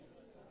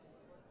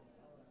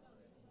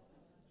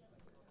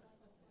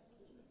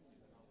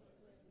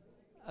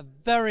A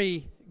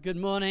very good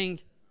morning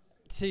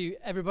to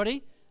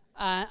everybody,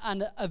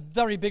 and a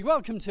very big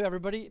welcome to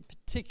everybody,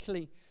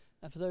 particularly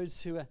for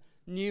those who are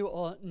new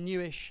or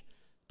newish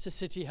to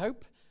City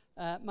Hope.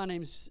 My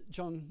name's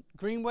John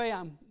Greenway.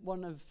 I'm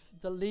one of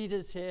the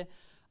leaders here,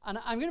 and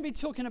I'm going to be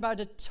talking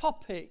about a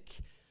topic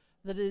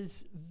that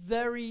is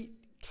very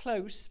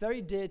close,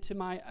 very dear to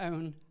my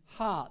own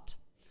heart.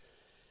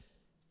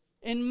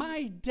 In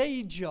my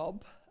day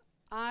job,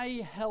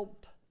 I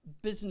help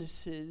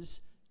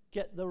businesses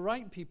get the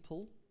right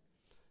people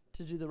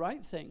to do the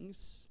right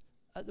things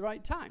at the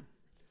right time.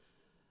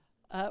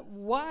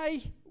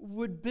 Why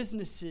would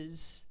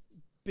businesses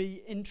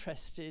be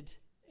interested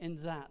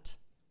in that?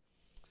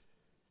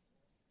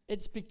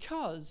 It's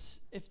because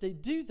if they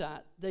do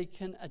that, they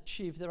can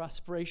achieve their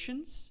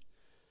aspirations,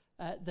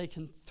 they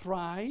can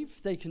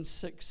thrive, they can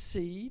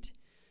succeed,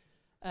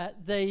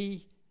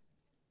 they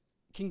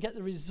can get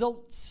the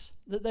results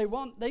that they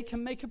want, they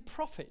can make a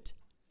profit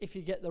if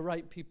you get the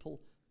right people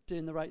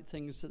doing the right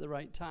things at the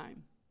right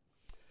time.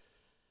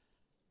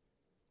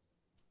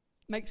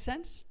 Make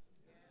sense?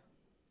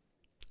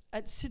 Yeah.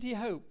 At City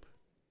Hope,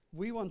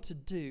 we want to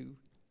do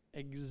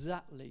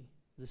exactly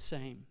the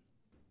same.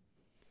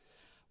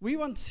 We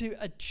want to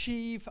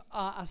achieve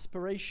our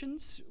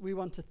aspirations. We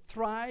want to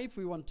thrive.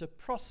 We want to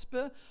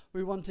prosper.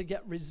 We want to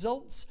get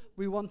results.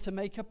 We want to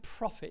make a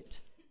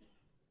profit.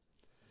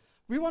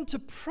 We want to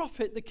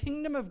profit the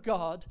kingdom of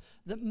God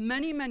that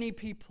many, many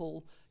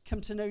people come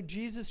to know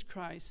Jesus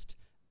Christ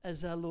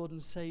as our Lord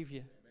and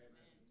Savior.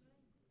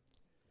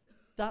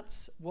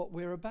 That's what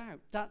we're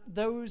about.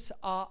 Those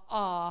are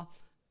our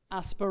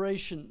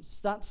aspirations.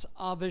 That's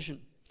our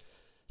vision.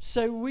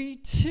 So we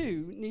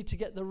too need to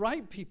get the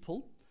right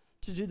people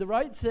to do the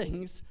right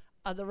things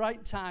at the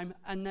right time,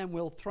 and then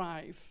we'll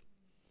thrive.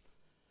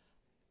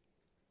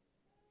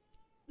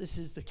 This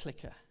is the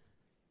clicker.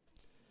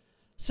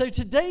 So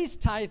today's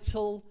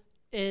title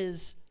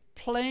is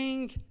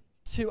Playing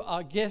to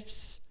Our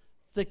Gifts,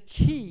 the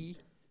Key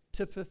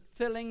to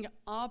Fulfilling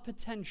Our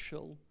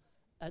Potential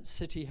at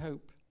City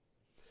Hope.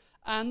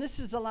 And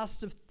this is the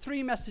last of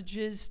 3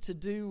 messages to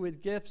do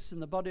with gifts in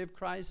the body of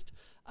Christ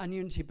and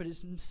unity, but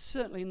it's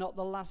certainly not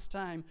the last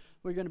time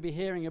we're going to be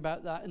hearing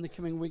about that in the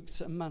coming weeks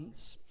and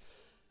months.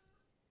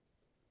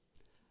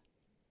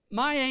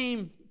 My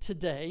aim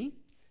today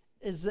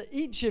is that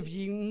each of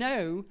you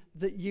know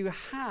that you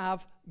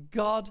have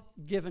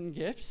God-given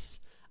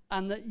gifts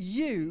and that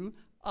you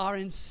are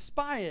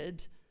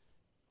inspired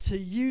to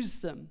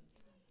use them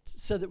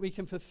so that we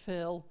can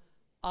fulfill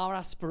our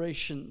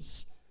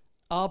aspirations,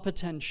 our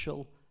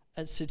potential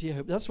at City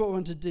Hope. That's what we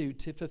want to do,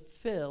 to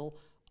fulfill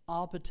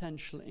our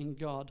potential in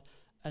God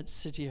at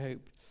City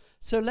Hope.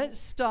 So let's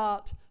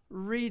start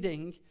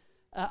reading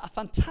a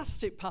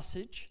fantastic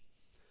passage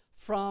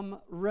from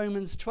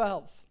Romans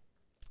 12.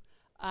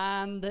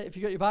 And if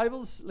you've got your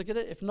Bibles, look at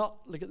it. If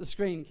not, look at the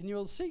screen. Can you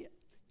all see it?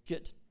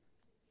 Good.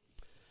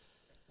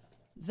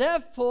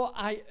 Therefore,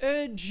 I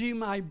urge you,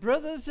 my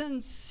brothers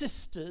and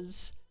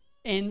sisters,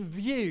 in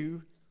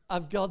view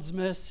of God's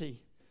mercy.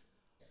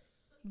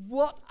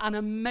 What an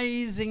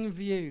amazing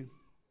view.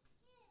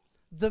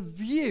 The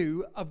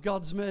view of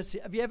God's mercy.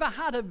 Have you ever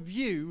had a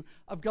view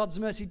of God's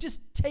mercy?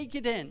 Just take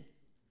it in.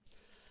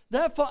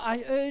 Therefore,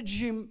 I urge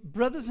you,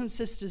 brothers and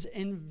sisters,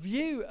 in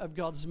view of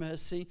God's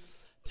mercy,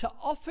 to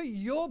offer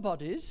your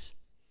bodies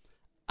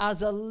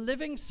as a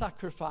living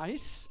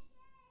sacrifice,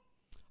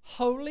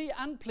 holy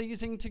and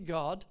pleasing to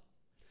God.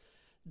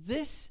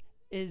 This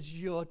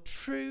is your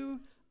true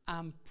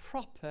and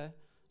proper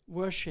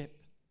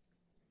worship.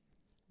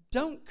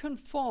 Don't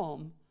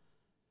conform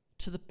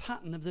to the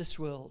pattern of this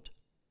world,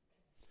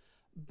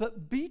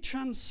 but be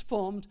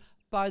transformed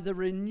by the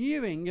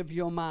renewing of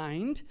your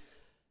mind.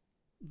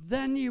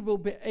 Then you will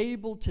be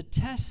able to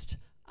test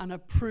and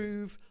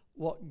approve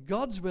what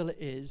God's will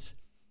is,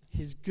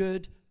 his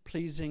good,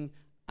 pleasing,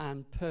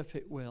 and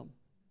perfect will.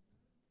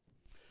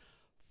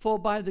 For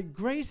by the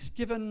grace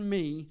given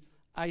me,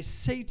 I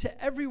say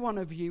to every one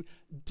of you,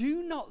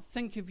 do not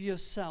think of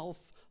yourself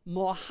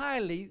more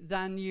highly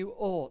than you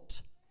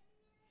ought,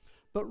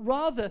 but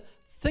rather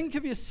think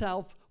of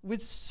yourself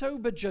with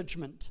sober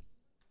judgment,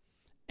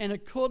 in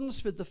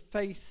accordance with the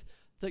faith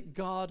that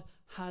God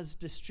has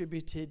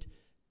distributed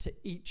to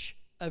each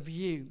of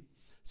you.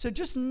 So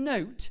just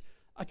note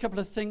a couple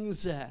of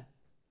things there.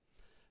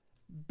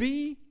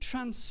 Be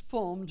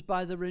transformed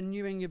by the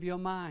renewing of your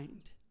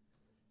mind.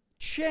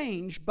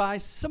 Change by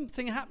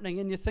something happening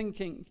in your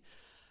thinking.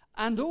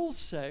 And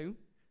also,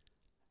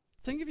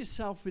 think of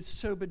yourself with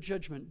sober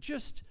judgment.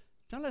 Just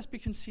don't let's be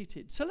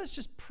conceited. So let's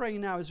just pray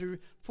now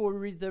before we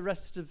read the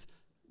rest of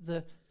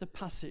the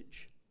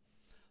passage.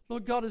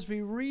 Lord God, as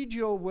we read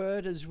your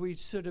word, as we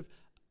sort of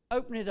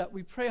open it up,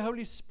 we pray,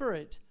 Holy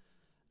Spirit,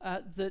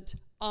 that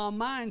our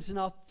minds and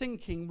our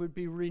thinking would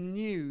be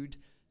renewed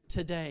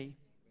today.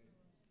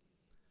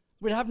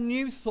 We'd have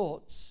new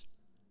thoughts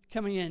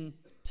coming in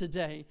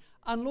today.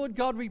 And Lord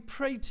God, we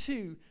pray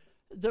too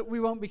that we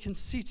won't be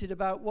conceited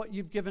about what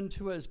you've given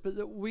to us, but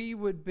that we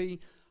would be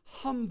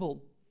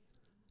humble.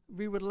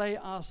 We would lay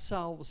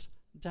ourselves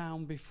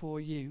down before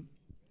you.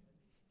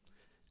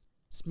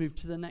 Let's move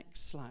to the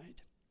next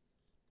slide.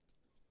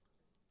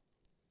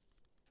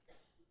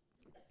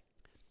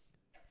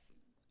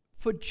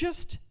 For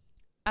just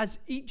as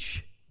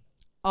each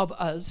of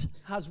us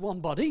has one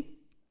body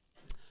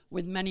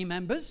with many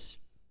members,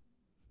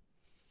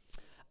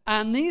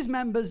 and these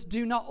members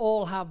do not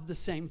all have the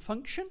same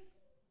function,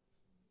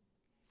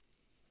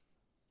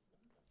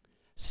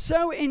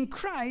 so in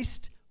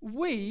Christ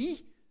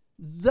we,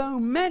 though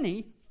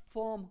many,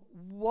 form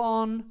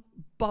one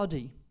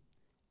body.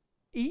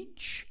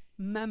 Each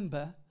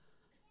member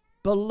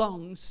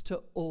belongs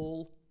to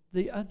all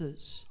the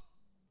others.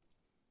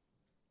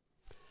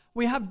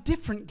 We have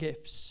different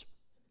gifts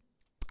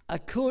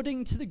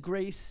according to the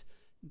grace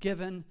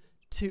given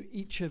to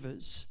each of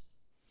us.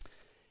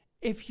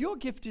 If your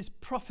gift is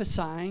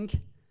prophesying,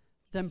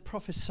 then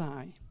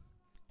prophesy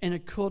in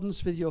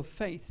accordance with your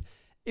faith.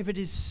 If it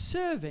is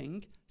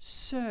serving,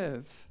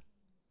 serve.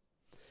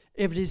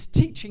 If it is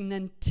teaching,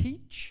 then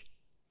teach.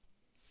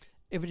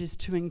 If it is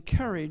to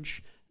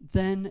encourage,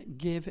 then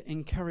give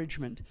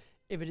encouragement.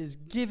 If it is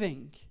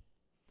giving,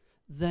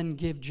 then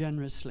give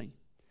generously.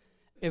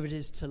 If it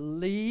is to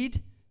lead,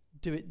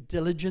 do it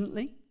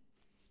diligently.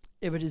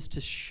 If it is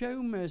to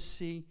show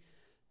mercy,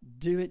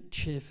 do it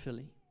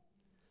cheerfully.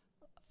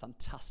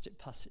 Fantastic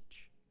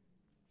passage.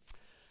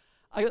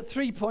 I got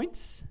 3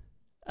 points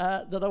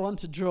that I want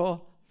to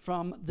draw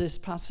from this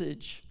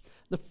passage.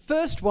 The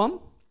first one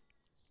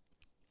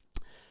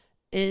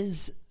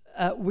is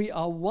we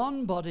are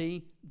one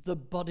body, the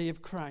body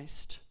of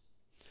Christ.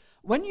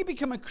 When you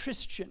become a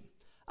Christian,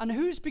 and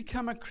who's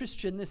become a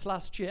Christian this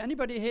last year?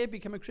 Anybody here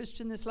become a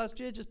Christian this last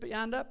year? Just put your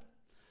hand up.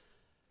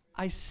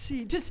 I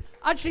see. Just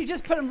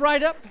put them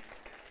right up.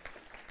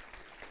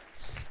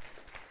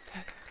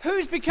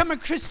 Who's become a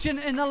Christian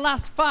in the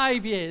last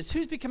 5 years?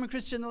 Who's become a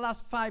Christian in the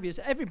last 5 years?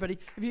 Everybody,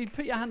 if you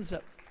put your hands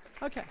up.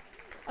 Okay,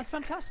 that's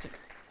fantastic.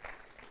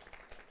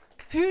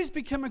 Who's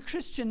become a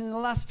Christian in the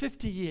last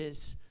 50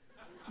 years?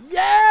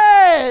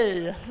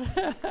 Yay!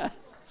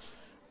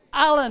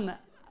 Alan,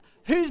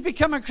 who's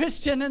become a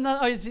Christian in the...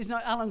 Oh, he's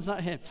not. Alan's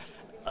not here.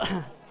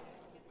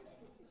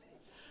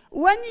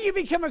 When you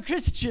become a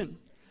Christian,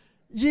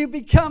 you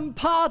become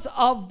part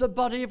of the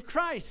body of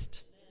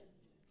Christ.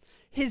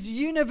 His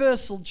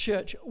universal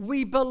church.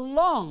 We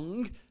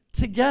belong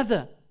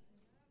together.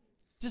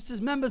 Just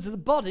as members of the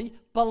body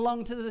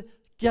belong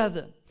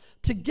together.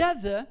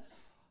 Together,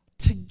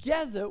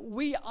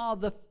 we are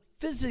the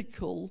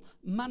physical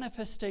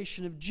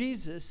manifestation of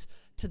Jesus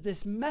to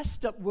this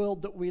messed up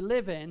world that we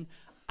live in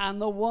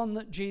and the one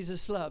that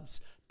Jesus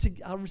loves.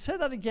 I'll say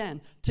that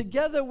again.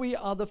 Together we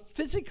are the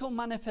physical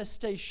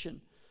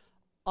manifestation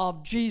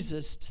of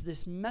Jesus to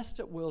this messed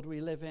up world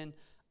we live in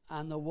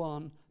and the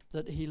one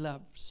that he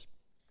loves.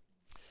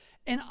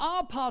 In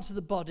our part of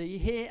the body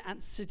here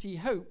at City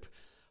Hope,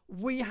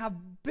 we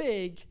have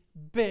big,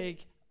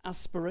 big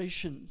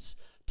aspirations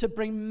to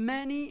bring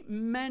many,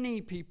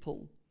 many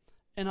people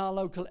in our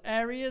local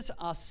areas,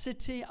 our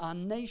city, our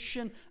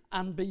nation,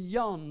 and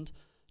beyond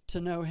to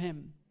know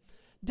him.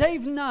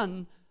 Dave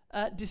Nunn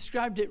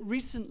described it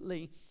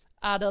recently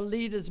at a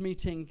leaders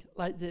meeting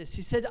like this.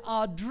 He said,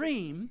 our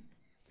dream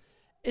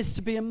is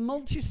to be a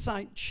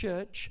multi-site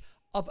church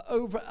of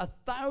over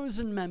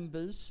 1,000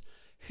 members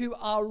who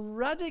are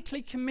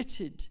radically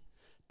committed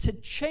to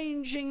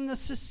changing the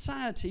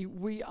society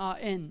we are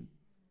in,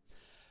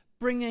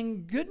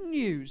 bringing good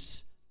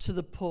news to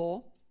the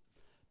poor,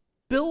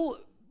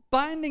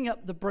 binding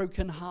up the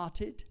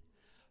brokenhearted,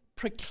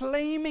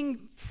 proclaiming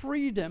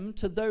freedom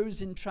to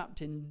those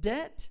entrapped in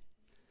debt,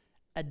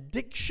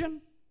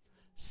 addiction,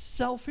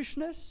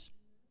 selfishness,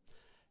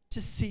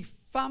 to see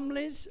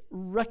families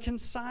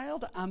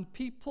reconciled and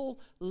people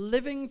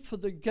living for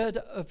the good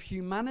of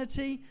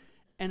humanity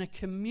in a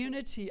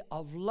community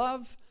of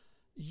love,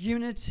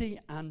 unity,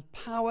 and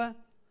power,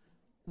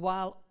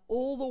 while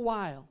all the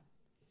while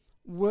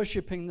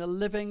worshiping the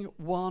living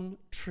one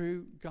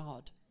true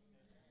God.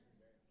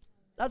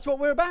 That's what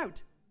we're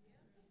about.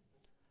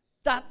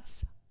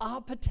 That's our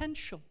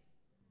potential.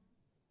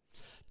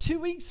 2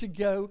 weeks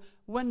ago,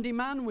 Wendy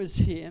Mann was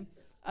here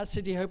at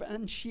City Hope,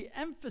 and she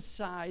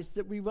emphasized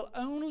that we will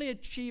only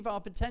achieve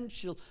our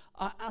potential,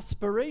 our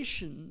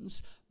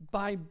aspirations,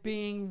 by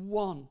being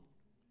one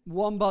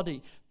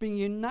body. Being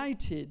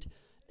united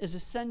is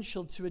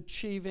essential to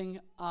achieving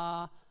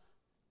our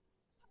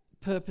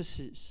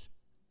purposes.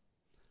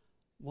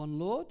 One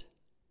Lord,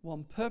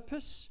 one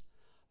purpose,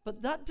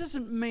 but that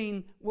doesn't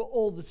mean we're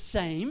all the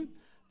same.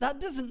 That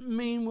doesn't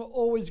mean we're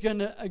always going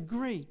to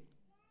agree,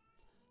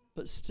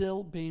 but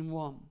still being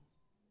one.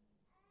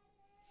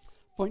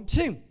 Point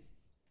 2.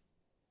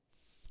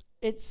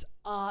 It's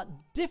our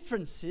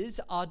differences,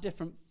 our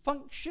different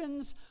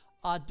functions,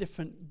 our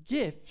different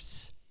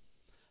gifts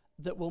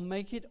that will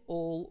make it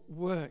all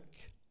work.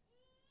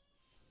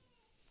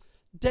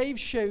 Dave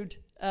showed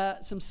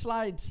some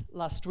slides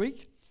last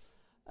week.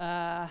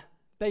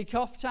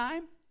 Bake-off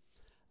time.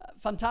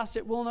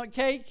 Fantastic walnut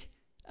cake.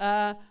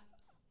 I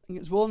think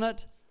it's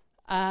walnut.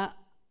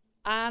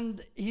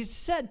 And he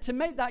said to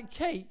make that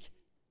cake,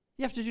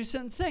 you have to do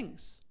certain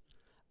things.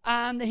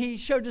 And he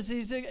showed us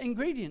these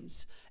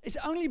ingredients. It's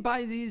only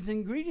by these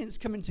ingredients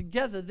coming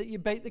together that you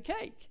bake the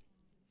cake.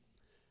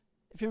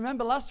 If you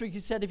remember last week, he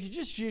said if you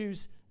just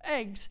use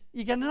eggs,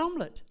 you get an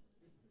omelette.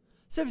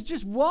 So if it's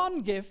just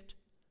one gift,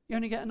 you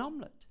only get an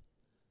omelette.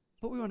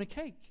 But we want a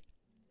cake.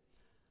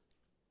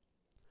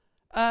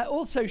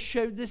 Also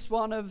showed this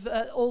one of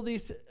all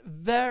these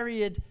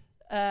varied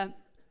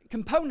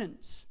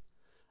components.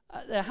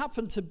 There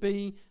happen to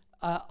be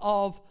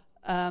of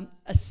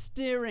a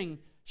steering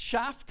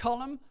shaft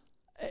column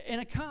in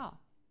a car.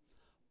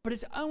 But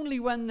it's only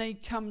when they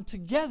come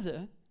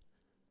together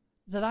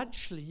that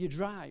actually you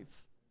drive.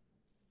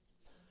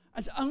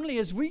 It's only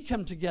as we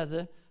come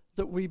together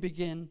that we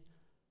begin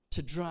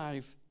to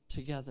drive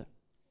together.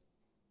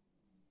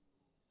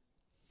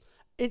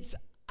 It's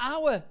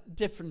our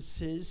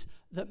differences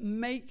that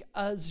make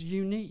us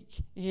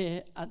unique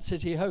here at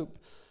City Hope.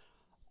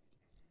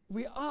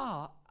 We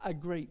are a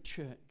great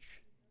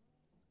church,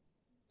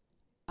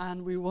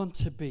 and we want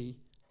to be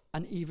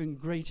an even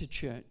greater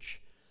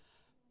church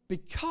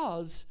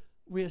because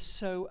we're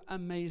so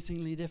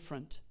amazingly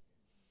different.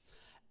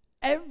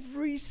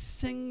 Every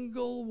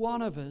single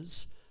one of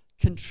us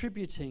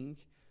contributing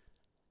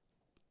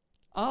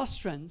our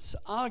strengths,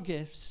 our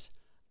gifts,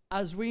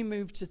 as we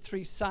move to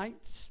 3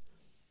 sites,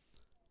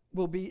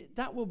 will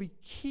be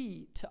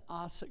key to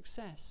our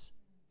success.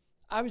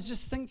 I was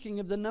just thinking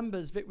of the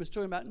numbers. Vic was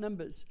talking about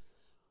numbers.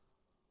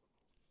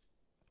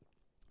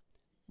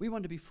 We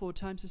want to be 4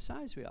 times the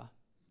size we are,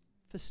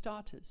 for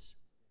starters.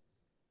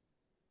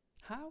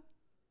 How?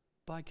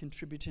 By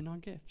contributing our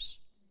gifts.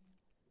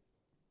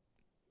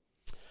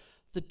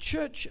 The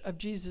Church of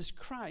Jesus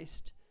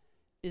Christ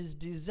is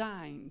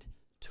designed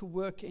to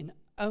work in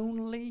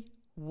only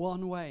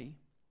one way,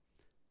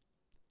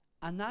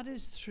 and that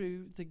is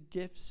through the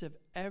gifts of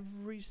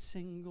every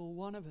single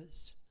one of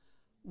us.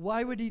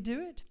 Why would he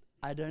do it?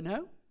 I don't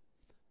know,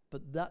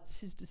 but that's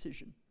his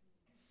decision.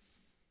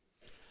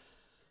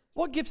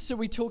 What gifts are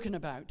we talking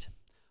about?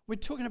 We're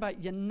talking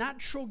about your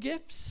natural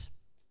gifts.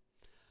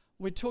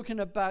 We're talking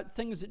about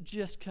things that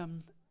just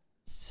come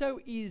so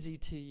easy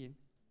to you.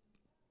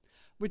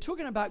 We're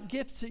talking about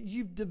gifts that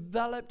you've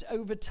developed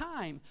over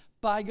time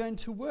by going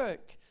to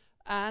work,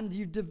 and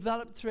you've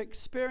developed through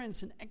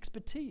experience and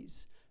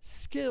expertise,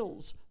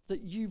 skills that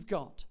you've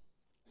got.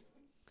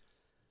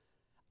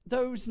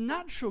 Those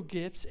natural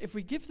gifts, if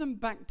we give them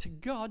back to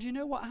God, you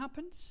know what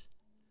happens?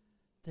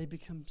 They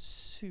become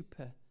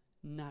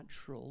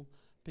supernatural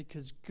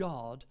because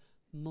God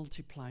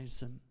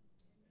multiplies them.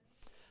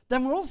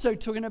 Then we're also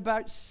talking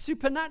about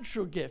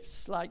supernatural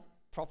gifts like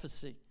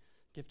prophecy,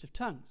 gift of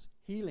tongues,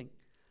 healing,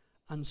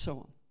 and so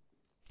on.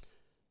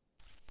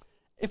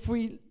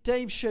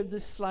 Dave showed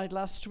this slide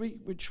last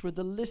week, which were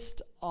the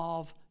list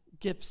of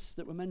gifts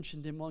that were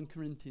mentioned in 1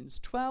 Corinthians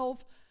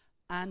 12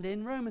 and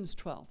in Romans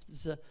 12.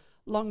 There's a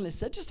long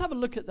list there. Just have a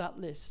look at that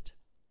list.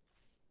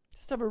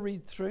 Just have a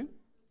read through.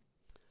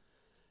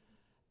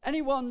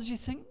 Any ones you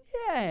think,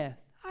 yeah,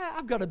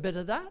 I've got a bit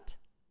of that.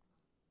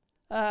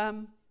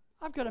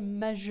 I've got a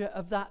measure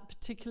of that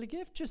particular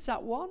gift, just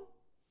that one.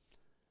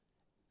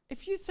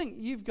 If you think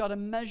you've got a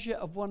measure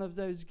of one of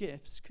those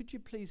gifts, could you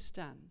please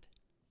stand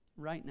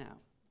right now?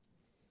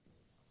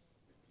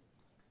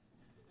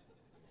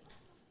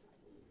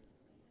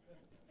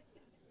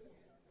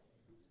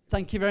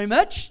 Thank you very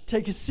much.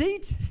 Take a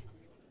seat.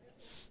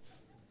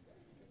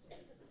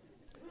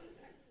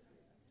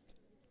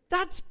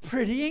 That's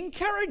pretty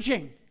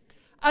encouraging.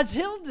 As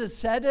Hilda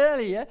said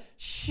earlier,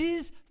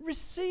 she's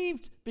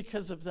received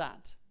because of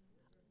that.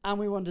 And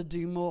we want to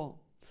do more.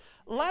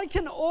 Like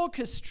an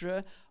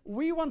orchestra,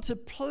 we want to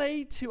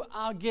play to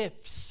our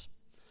gifts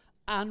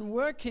and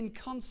work in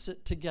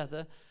concert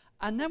together,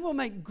 and then we'll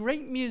make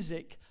great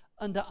music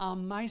under our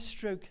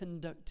maestro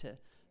conductor,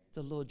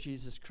 the Lord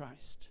Jesus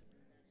Christ.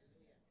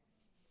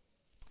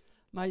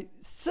 My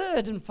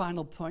third and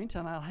final point,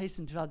 and I'll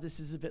hasten to add this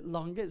is a bit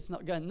longer, it's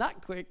not going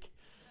that quick.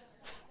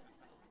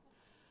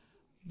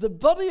 The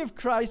body of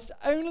Christ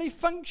only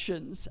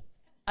functions,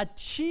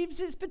 achieves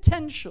its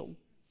potential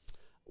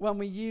when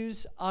we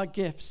use our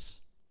gifts.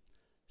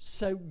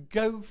 So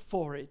go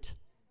for it.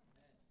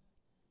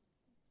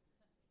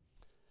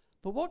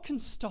 But what can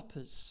stop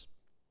us?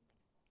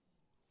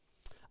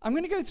 I'm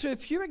going to go through a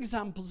few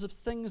examples of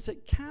things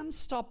that can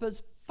stop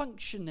us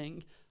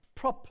functioning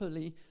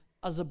properly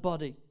as a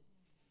body.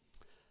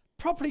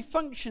 Properly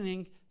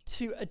functioning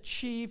to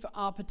achieve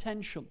our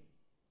potential.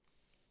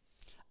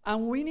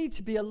 And we need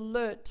to be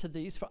alert to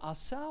these for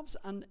ourselves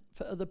and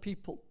for other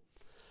people.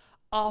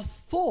 Our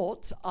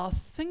thoughts, our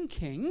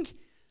thinking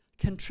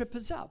can trip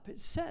us up. It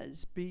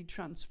says, be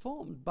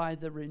transformed by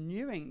the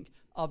renewing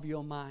of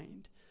your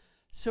mind.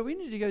 So we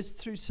need to go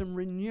through some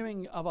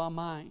renewing of our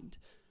mind.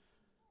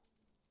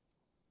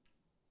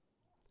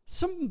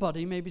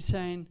 Somebody may be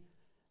saying,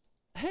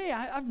 hey,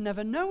 I've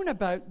never known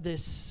about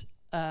this.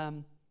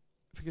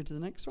 If we go to the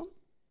next one.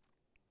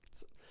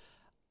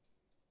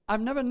 I've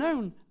never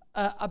known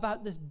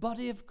about this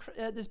body of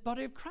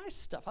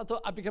Christ stuff. I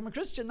thought I'd become a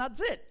Christian,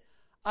 that's it.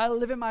 I'll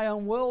live in my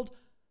own world.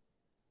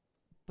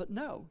 But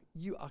no,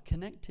 you are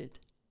connected.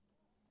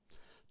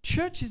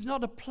 Church is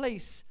not a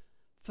place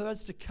for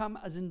us to come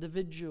as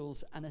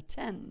individuals and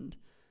attend.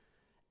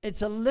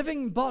 It's a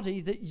living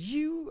body that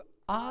you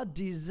are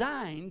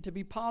designed to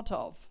be part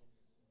of,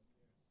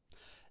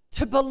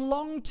 to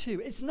belong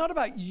to. It's not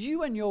about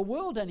you and your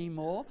world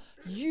anymore.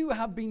 You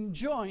have been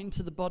joined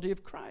to the body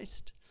of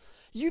Christ.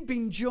 You've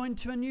been joined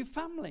to a new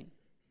family.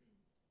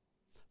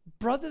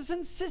 Brothers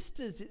and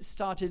sisters, it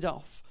started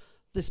off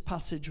this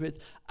passage with,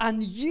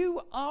 and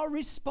you are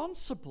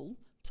responsible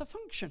to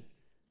function.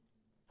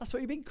 That's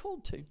what you've been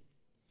called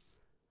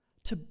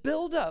to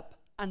build up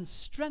and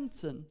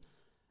strengthen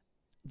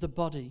the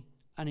body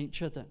and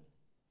each other.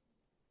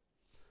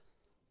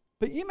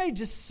 But you may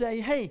just say,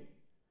 hey,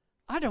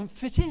 I don't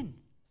fit in.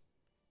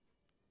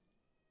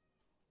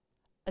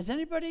 Has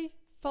anybody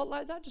felt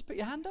like that? Just put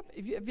your hand up.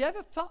 Have you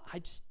ever felt, I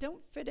just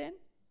don't fit in?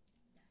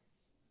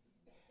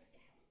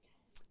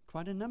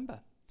 Quite a number.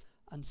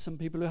 And some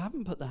people who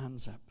haven't put their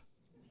hands up.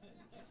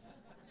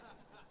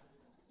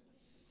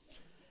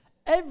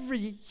 Every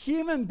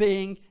human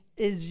being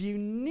is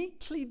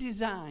uniquely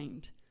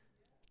designed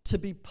to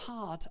be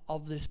part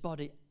of this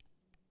body.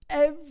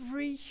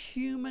 Every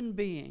human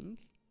being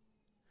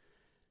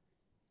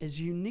is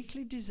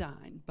uniquely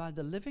designed by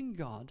the living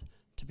God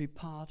to be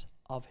part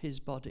of his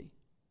body.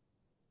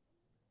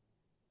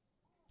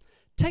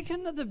 Take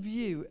another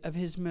view of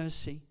his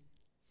mercy.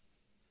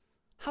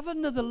 Have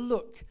another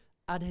look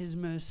at his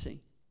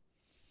mercy.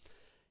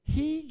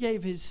 He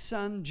gave his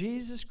son,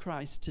 Jesus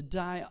Christ, to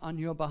die on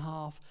your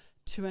behalf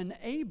to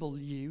enable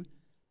you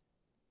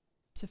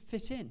to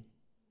fit in.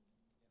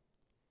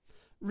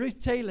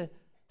 Ruth Taylor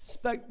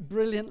spoke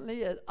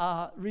brilliantly at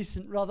our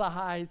recent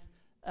Rotherhithe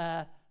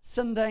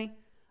Sunday,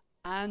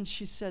 and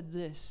she said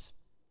this: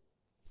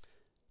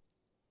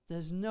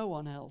 there's no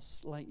one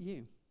else like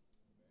you.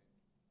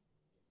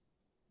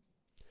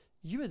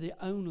 You are the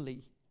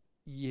only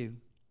you.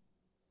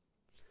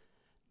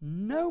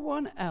 No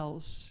one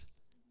else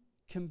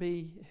can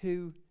be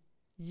who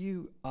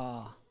you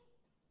are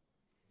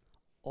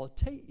or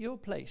take your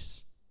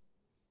place.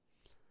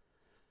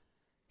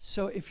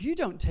 So if you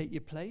don't take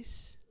your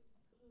place,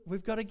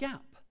 we've got a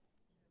gap.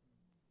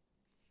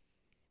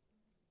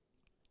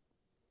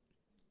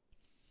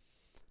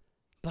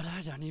 But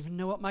I don't even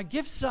know what my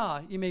gifts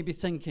are, you may be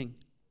thinking.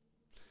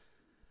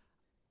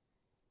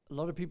 A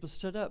lot of people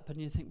stood up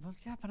and you think, well,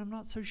 yeah, but I'm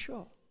not so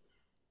sure.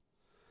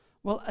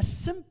 Well, a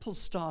simple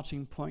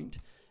starting point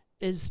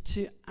is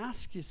to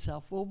ask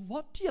yourself, well,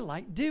 what do you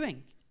like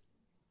doing?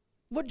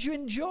 What do you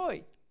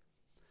enjoy?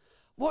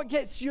 What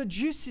gets your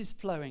juices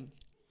flowing?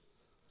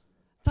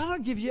 That'll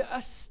give you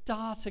a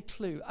starter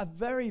clue, a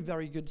very,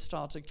 very good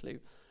starter clue.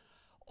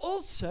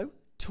 Also,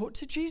 talk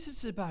to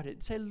Jesus about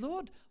it. Say,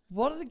 Lord,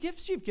 what are the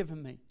gifts you've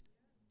given me?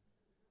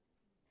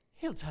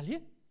 He'll tell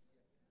you.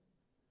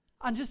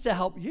 And just to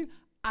help you,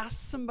 ask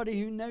somebody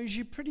who knows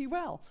you pretty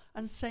well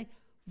and say,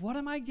 what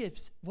are my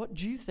gifts? What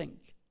do you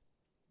think?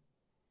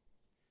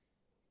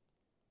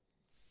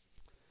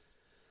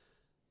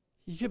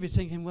 You could be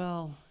thinking,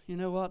 well, you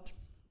know what?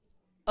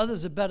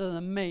 Others are better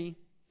than me.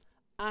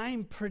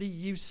 I'm pretty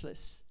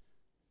useless.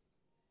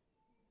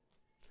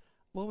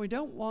 Well, we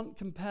don't want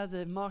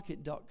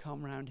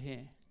comparethemarket.com around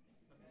here.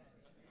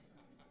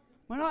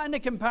 We're not into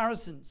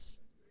comparisons.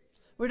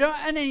 We don't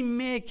want any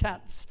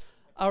meerkats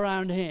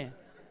around here.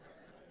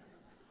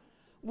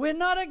 We're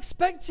not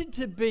expected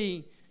to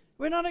be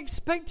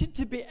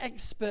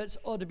experts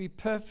or to be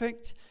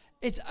perfect.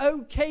 It's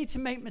okay to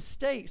make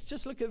mistakes.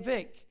 Just look at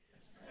Vic.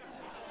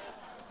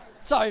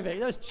 Sorry, Vic,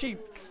 that was cheap.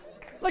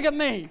 Look at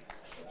me.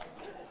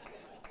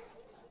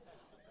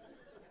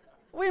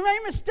 We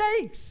make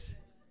mistakes.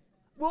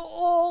 We're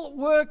all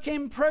work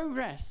in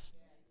progress.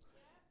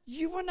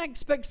 You wouldn't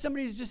expect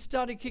somebody who's just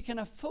started kicking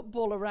a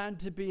football around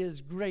to be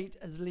as great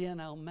as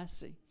Lionel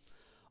Messi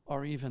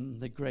or even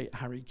the great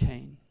Harry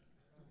Kane.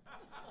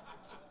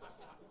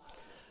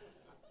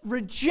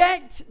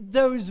 Reject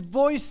those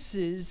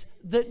voices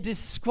that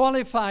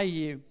disqualify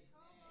you.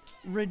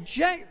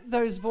 Reject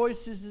those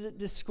voices that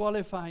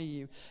disqualify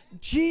you.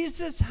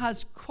 Jesus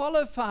has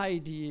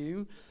qualified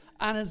you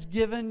and has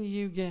given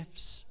you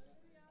gifts.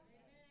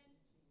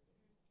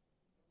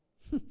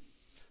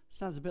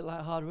 Sounds a bit like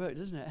hard work,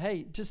 doesn't it?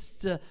 Hey,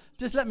 just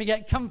let me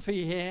get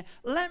comfy here.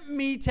 Let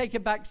me take a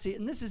back seat.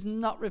 And this is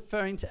not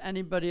referring to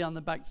anybody on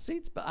the back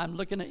seats, but I'm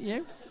looking at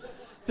you.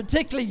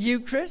 Particularly you,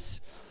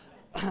 Chris.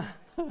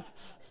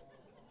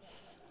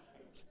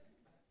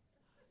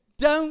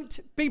 Don't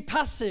be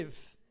passive.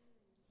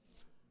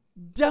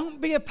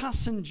 Don't be a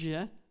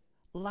passenger.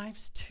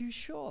 Life's too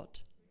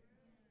short.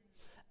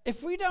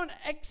 If we don't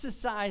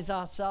exercise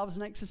ourselves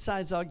and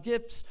exercise our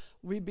gifts,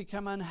 we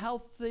become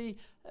unhealthy.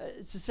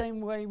 It's the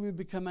same way we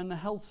become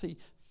unhealthy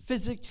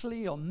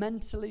physically or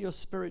mentally or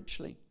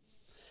spiritually.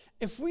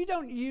 If we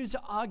don't use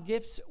our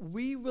gifts,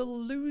 we will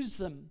lose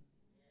them.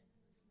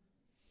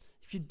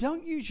 If you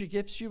don't use your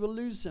gifts, you will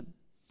lose them.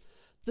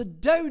 The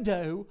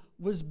dodo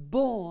was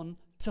born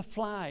to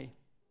fly.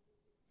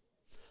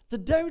 The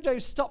dodo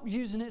stopped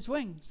using its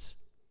wings.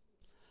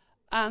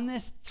 And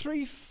this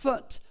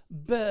 3-foot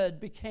bird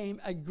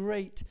became a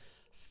great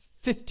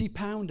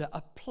 50-pounder,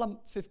 a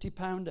plump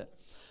 50-pounder.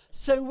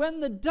 So when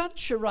the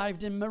Dutch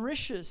arrived in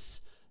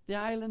Mauritius, the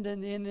island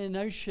in the Indian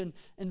Ocean,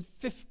 in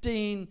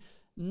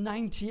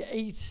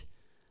 1598,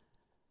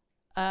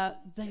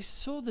 they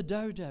saw the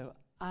dodo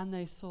and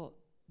they thought,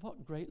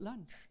 what great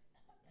lunch.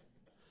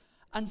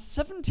 And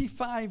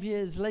 75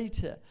 years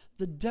later,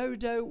 the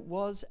dodo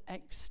was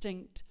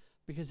extinct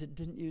because it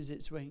didn't use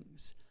its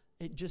wings.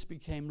 It just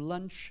became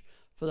lunch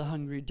for the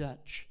hungry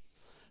Dutch.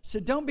 So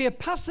don't be a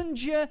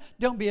passenger,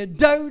 don't be a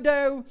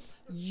dodo.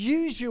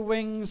 Use your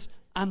wings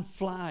and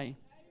fly.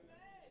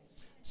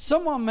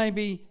 Someone may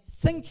be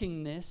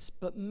thinking this,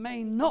 but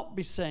may not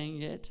be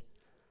saying it.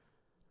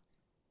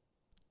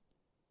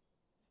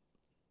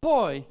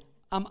 Boy,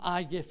 am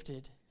I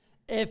gifted.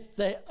 If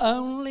they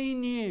only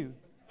knew.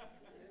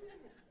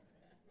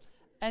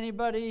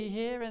 Anybody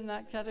here in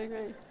that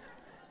category?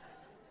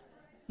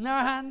 No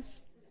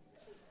hands?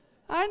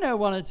 I know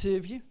one or two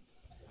of you.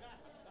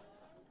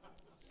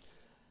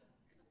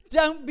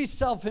 Don't be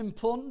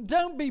self-important.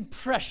 Don't be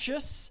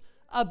precious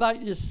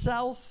about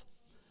yourself.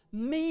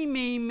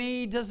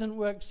 Me doesn't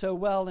work so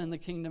well in the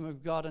kingdom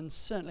of God, and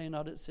certainly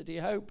not at City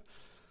Hope.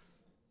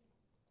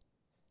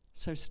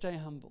 So stay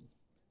humble.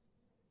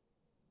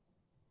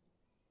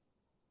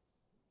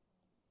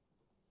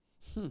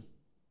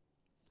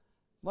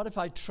 What if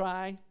I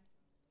try?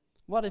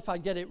 What if I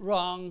get it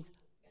wrong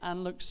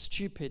and look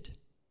stupid?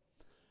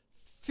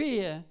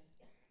 Fear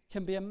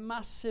can be a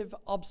massive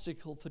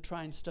obstacle for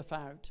trying stuff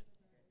out.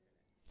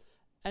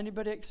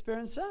 Anybody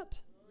experience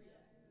that?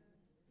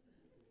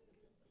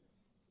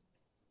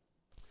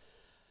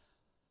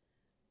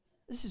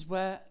 This is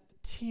where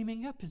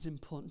teaming up is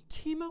important.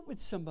 Team up with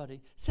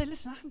somebody. Say,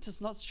 listen, I'm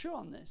just not sure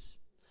on this.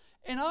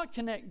 In our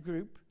Connect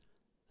group,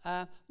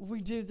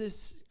 we do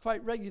this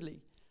quite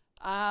regularly.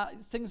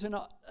 Things we're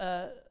not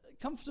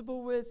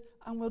comfortable with,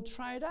 and we'll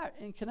try it out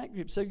in Connect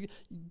group. So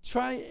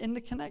try it in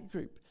the Connect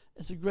group.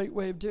 It's a great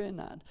way of doing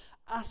that.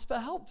 Ask for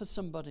help for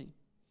somebody.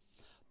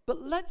 But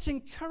let's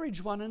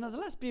encourage one another.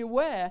 Let's be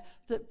aware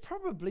that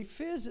probably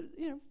fears,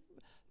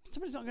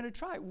 somebody's not going to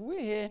try it. We're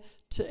here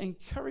to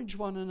encourage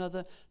one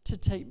another to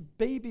take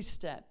baby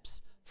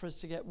steps for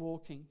us to get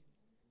walking.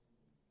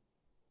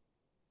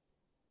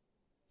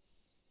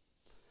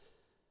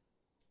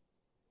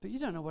 But you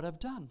don't know what I've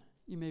done.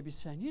 You may be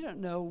saying, you don't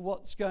know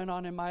what's going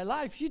on in my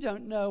life. You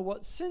don't know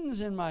what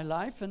sin's in my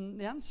life. And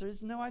the answer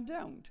is, no, I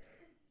don't.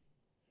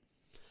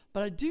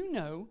 But I do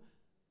know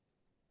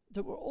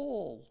that we're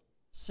all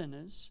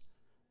sinners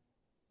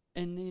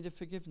in need of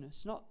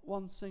forgiveness. Not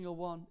one single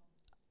one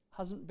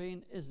hasn't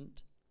been,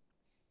 isn't.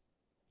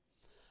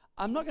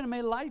 I'm not going to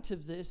make light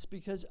of this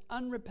because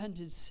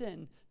unrepented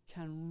sin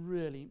can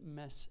really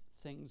mess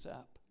things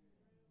up.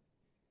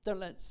 Don't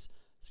let's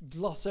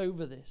gloss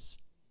over this.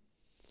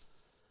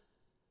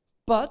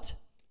 But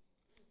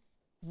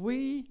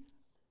we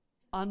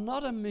are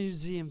not a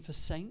museum for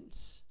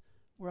saints.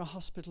 We're a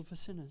hospital for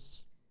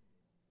sinners.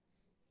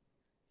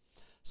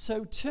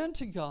 So turn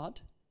to God,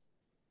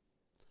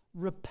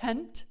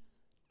 repent,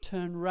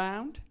 turn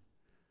round,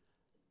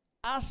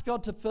 ask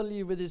God to fill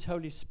you with His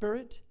Holy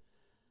Spirit,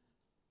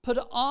 put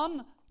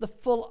on the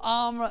full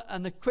armor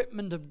and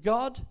equipment of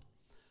God,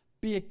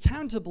 be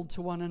accountable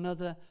to one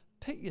another,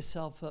 pick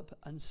yourself up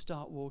and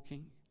start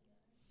walking.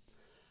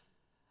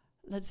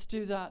 Let's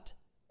do that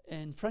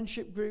in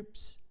friendship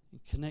groups, in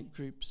Connect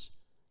groups.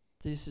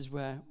 This is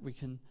where we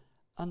can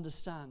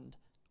understand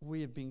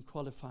we have been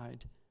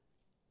qualified.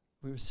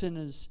 We were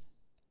sinners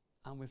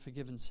and we're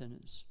forgiven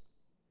sinners.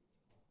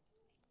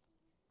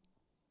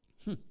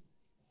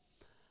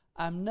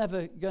 I'm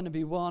never going to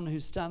be one who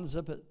stands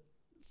up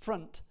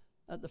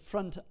at the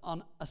front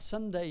on a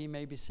Sunday. You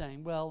may be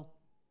saying, well,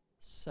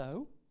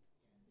 so?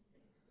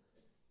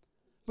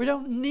 We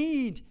don't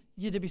need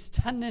you to be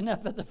standing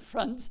up at the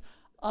front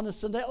on a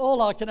Sunday.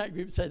 All our Connect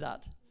groups say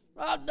that.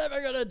 I'm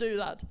never going to do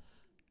that.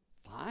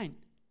 Fine.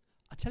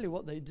 I tell you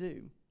what they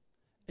do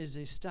is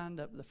they stand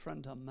up at the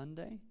front on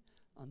Monday,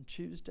 on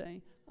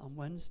Tuesday, on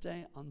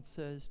Wednesday, on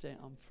Thursday,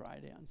 on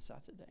Friday, on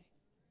Saturday.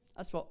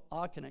 That's what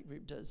our Connect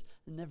group does.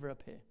 They never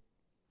appear.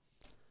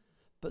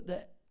 But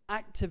they're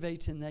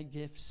activating their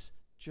gifts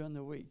during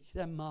the week.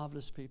 They're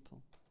marvelous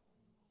people.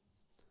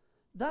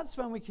 That's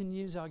when we can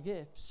use our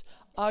gifts.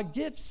 Our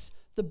gifts,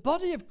 the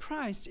body of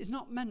Christ is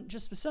not meant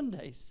just for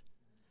Sundays.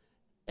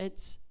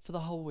 It's for the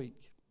whole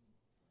week.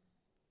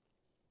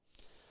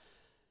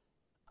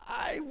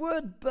 I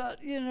would, but,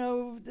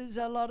 there's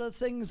a lot of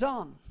things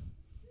on.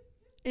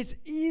 It's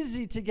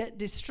easy to get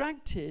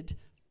distracted,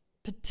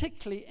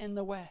 particularly in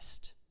the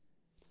West,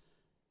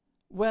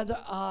 where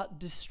there are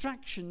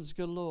distractions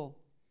galore.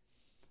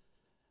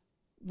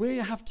 We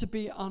have to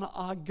be on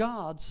our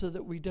guard so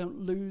that we don't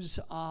lose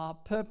our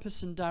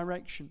purpose and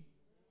direction.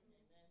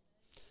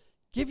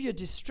 Give your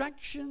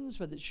distractions,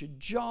 whether it's your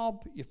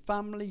job, your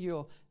family,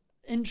 your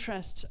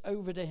interests,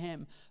 over to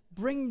Him.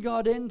 Bring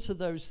God into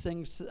those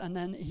things, and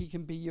then He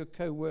can be your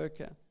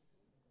co-worker.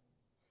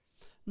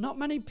 Not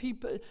many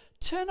people.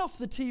 Turn off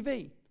the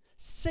TV.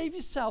 Save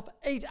yourself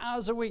 8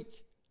 hours a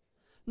week.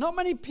 Not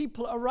many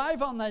people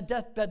arrive on their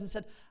deathbed and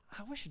said,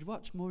 I wish I'd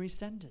watched more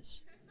EastEnders.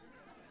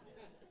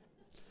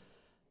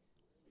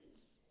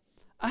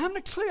 I haven't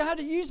a clue how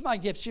to use my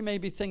gifts, you may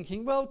be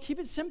thinking. Well, keep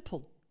it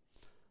simple.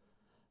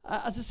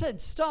 As I said,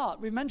 start.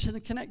 We mentioned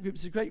the Connect group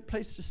is a great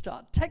place to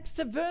start. Text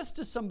a verse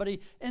to somebody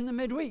in the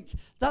midweek.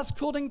 That's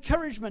called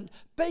encouragement.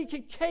 Bake a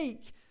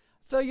cake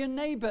for your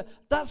neighbor.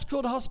 That's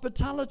called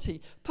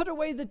hospitality. Put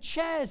away the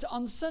chairs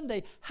on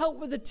Sunday. Help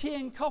with the tea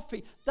and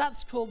coffee.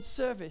 That's called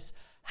service.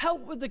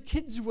 Help with the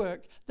kids'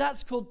 work.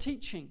 That's called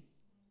teaching.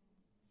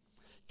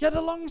 Get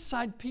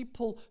alongside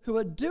people who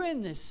are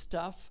doing this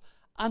stuff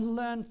and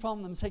learn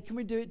from them. Say, can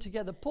we do it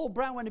together? Paul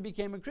Brown, when he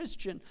became a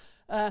Christian,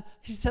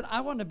 he said,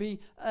 I want to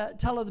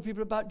tell other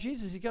people about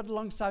Jesus. He got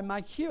alongside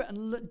Mike Hewitt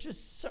and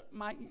just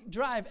Mike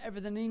drive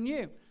everything he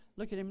knew.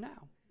 Look at him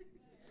now.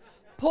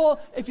 Paul,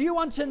 if you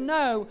want to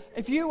know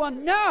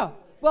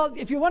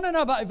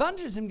about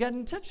evangelism, get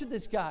in touch with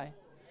this guy.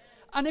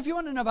 And if you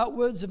want to know about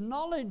words of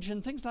knowledge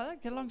and things like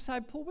that, get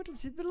alongside Paul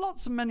Whittlesey. There are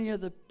lots of many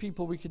other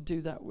people we could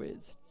do that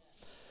with.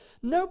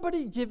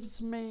 Nobody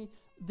gives me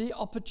the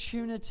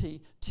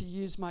opportunity to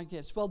use my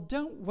gifts. Well,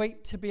 don't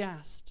wait to be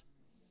asked.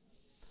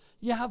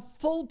 You have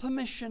full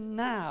permission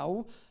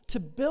now to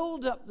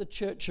build up the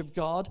church of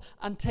God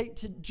and take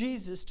to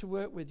Jesus to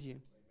work with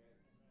you.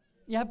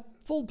 You have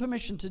full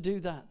permission to do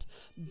that.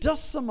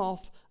 Dust them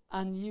off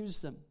and use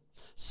them.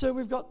 So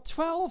we've got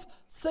 12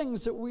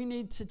 things that we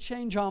need to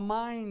change our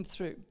mind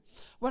through.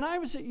 When I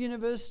was at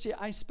university,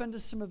 I spent a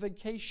summer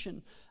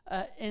vacation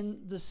in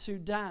the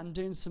Sudan,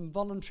 doing some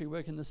voluntary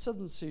work in the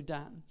southern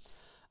Sudan.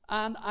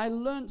 And I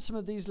learned some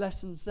of these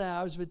lessons there.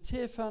 I was with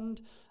Tear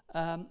Fund.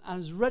 I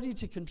was ready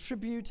to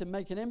contribute and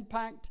make an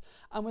impact.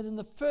 And within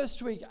the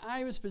first week,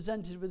 I was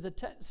presented with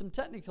some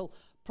technical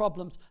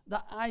problems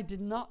that I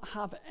did not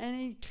have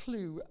any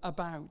clue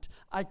about.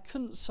 I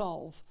couldn't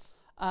solve.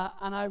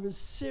 And I was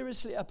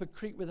seriously up a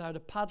creek without a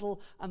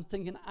paddle and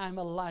thinking I'm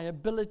a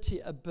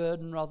liability, a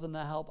burden rather than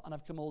a help, and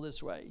I've come all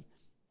this way.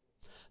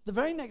 The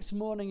very next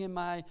morning in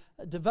my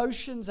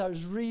devotions, I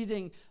was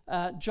reading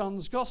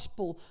John's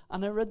Gospel,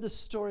 and I read the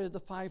story of the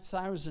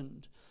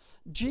 5,000.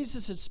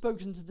 Jesus had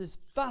spoken to this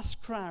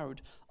vast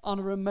crowd on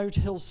a remote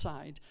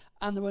hillside,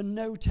 and there were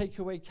no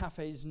takeaway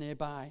cafes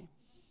nearby.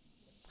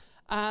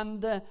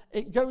 And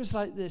it goes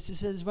like this. It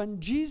says,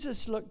 when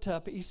Jesus looked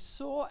up, he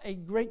saw a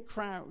great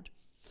crowd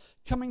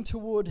coming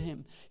toward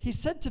him. He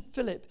said to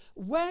Philip,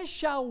 where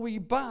shall we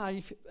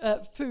buy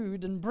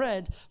food and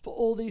bread for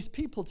all these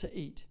people to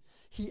eat?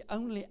 He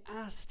only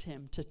asked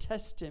him to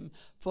test him,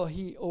 for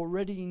he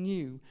already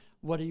knew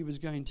what he was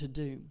going to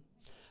do.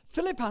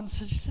 Philip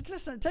answered, he said,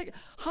 listen, it'll take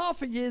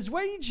half a year's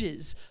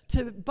wages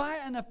to buy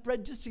enough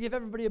bread just to give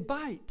everybody a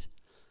bite.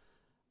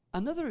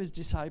 Another of his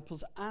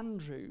disciples,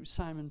 Andrew,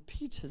 Simon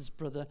Peter's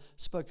brother,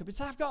 spoke up. He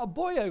said, I've got a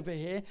boy over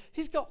here.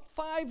 He's got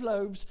 5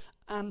 loaves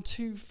and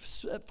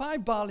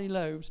 5 barley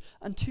loaves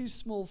and 2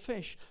 small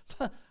fish.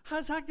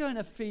 How's that going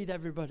to feed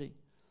everybody?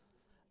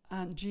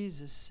 And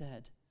Jesus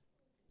said,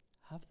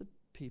 have the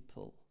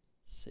people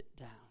sit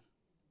down.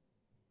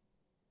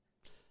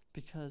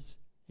 Because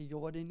he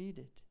got what he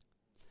needed.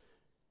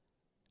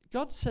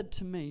 God said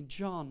to me,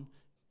 John,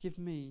 give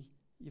me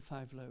your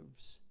 5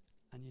 loaves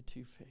and your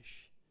 2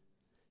 fish.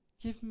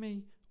 Give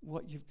me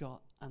what you've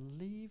got and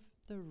leave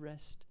the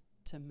rest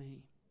to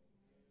me.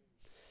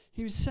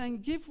 He was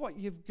saying, give what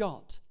you've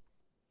got.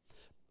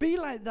 Be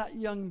like that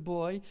young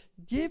boy.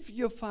 Give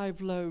your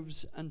 5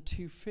 loaves and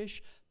 2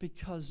 fish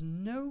because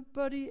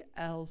nobody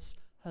else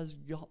has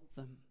got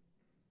them.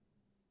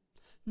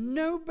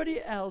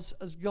 Nobody else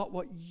has got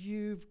what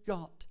you've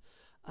got.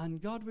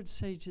 And God would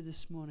say to you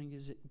this morning,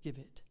 give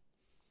it.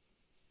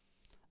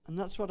 And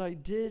that's what I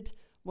did.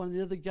 One of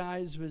the other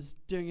guys was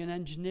doing an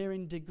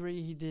engineering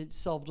degree. He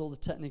solved all the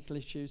technical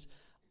issues.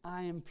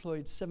 I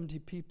employed 70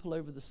 people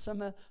over the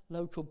summer,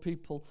 local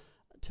people,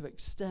 to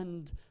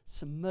extend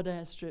some mud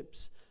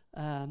airstrips.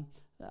 And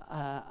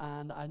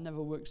I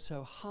never worked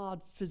so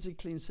hard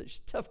physically in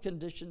such tough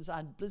conditions. I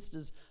had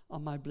blisters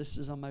on my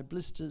blisters on my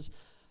blisters.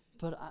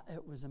 But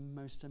it was a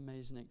most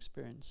amazing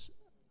experience.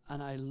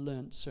 And I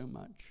learned so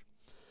much.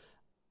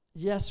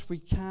 Yes, we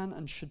can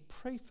and should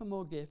pray for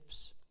more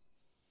gifts.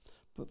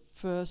 But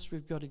first,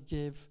 we've got to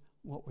give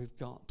what we've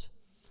got.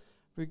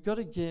 We've got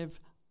to give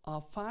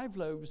our 5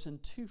 loaves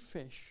and 2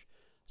 fish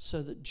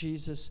so that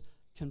Jesus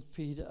can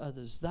feed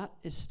others. That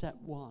is step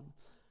 1.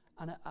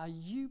 And are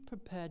you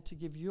prepared to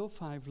give your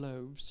 5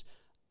 loaves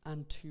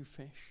and 2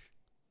 fish?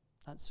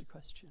 That's the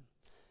question.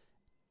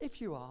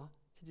 If you are,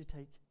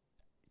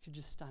 could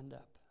you stand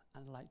up?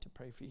 And I'd like to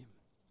pray for you.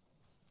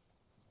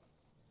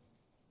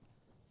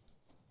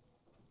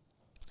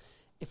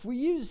 If we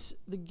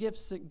use the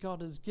gifts that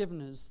God has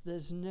given us,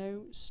 there's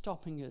no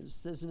stopping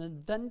us. There's an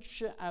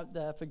adventure out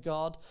there for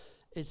God.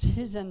 It's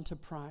his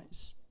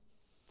enterprise.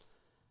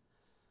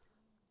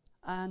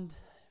 And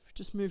if we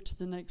just move to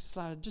the next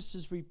slide, just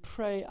as we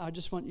pray, I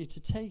just want you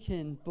to take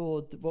in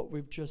board what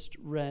we've just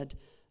read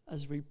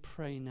as we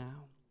pray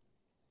now.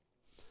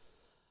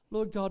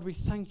 Lord God, we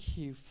thank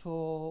you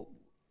for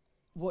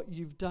what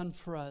you've done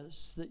for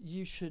us, that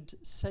you should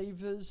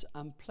save us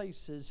and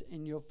place us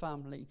in your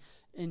family,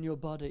 in your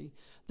body,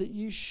 that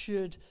you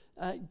should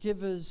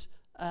give us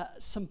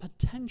some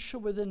potential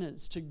within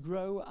us to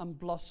grow and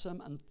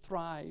blossom and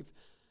thrive.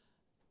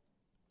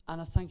 And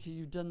I thank you,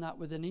 you've done that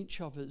within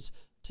each of us,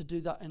 to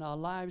do that in our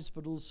lives,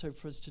 but also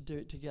for us to do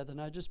it together.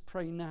 And I just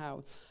pray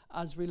now,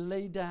 as we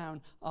lay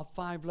down our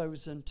 5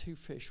 loaves and 2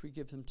 fish, we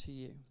give them to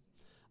you.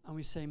 And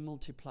we say,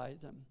 multiply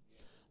them.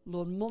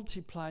 Lord,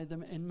 multiply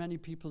them in many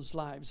people's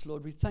lives.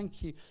 Lord, we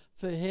thank you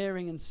for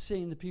hearing and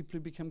seeing the people who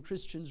become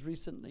Christians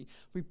recently.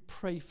 We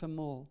pray for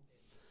more.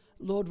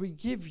 Lord, we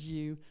give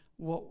you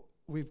what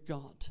we've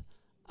got,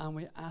 and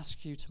we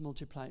ask you to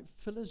multiply it.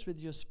 Fill us with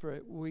your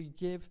Spirit. We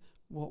give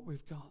what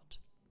we've got.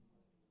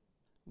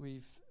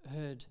 We've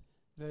heard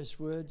various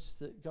words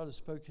that God has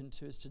spoken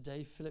to us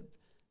today. Philip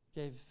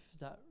gave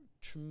that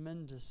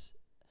tremendous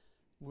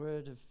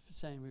word of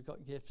saying we've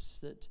got gifts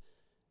that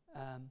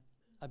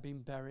are being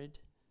buried.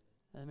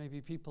 There may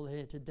be people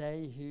here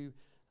today who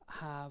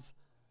have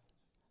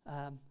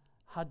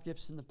had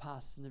gifts in the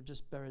past and they've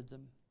just buried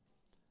them.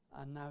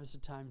 And now is the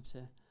time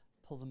to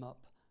pull them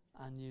up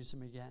and use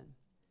them again.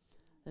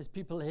 There's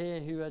people here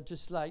who are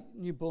just like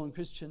newborn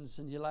Christians,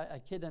 and you're like a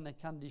kid in a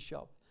candy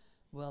shop.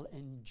 Well,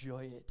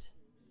 enjoy it.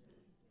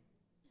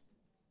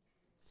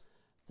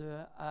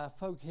 There are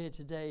folk here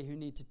today who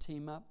need to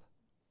team up.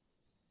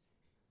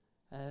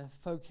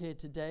 Folk here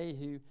today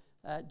who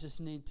just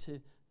need to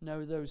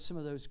know some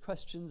of those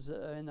questions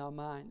that are in our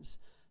minds,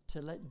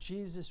 to let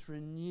Jesus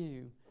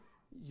renew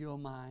your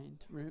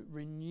mind,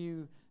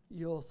 renew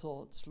your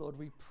thoughts. Lord,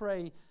 we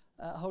pray,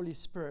 Holy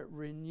Spirit,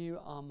 renew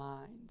our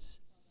minds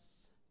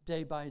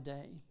day by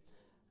day.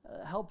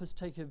 Help us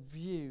take a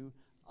view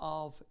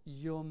of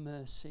your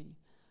mercy.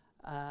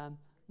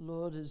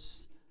 Lord,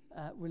 as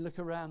we look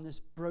around this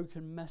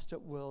broken, messed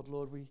up world,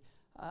 Lord, we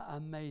are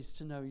amazed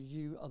to know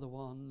you are the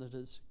one that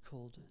has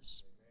called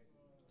us.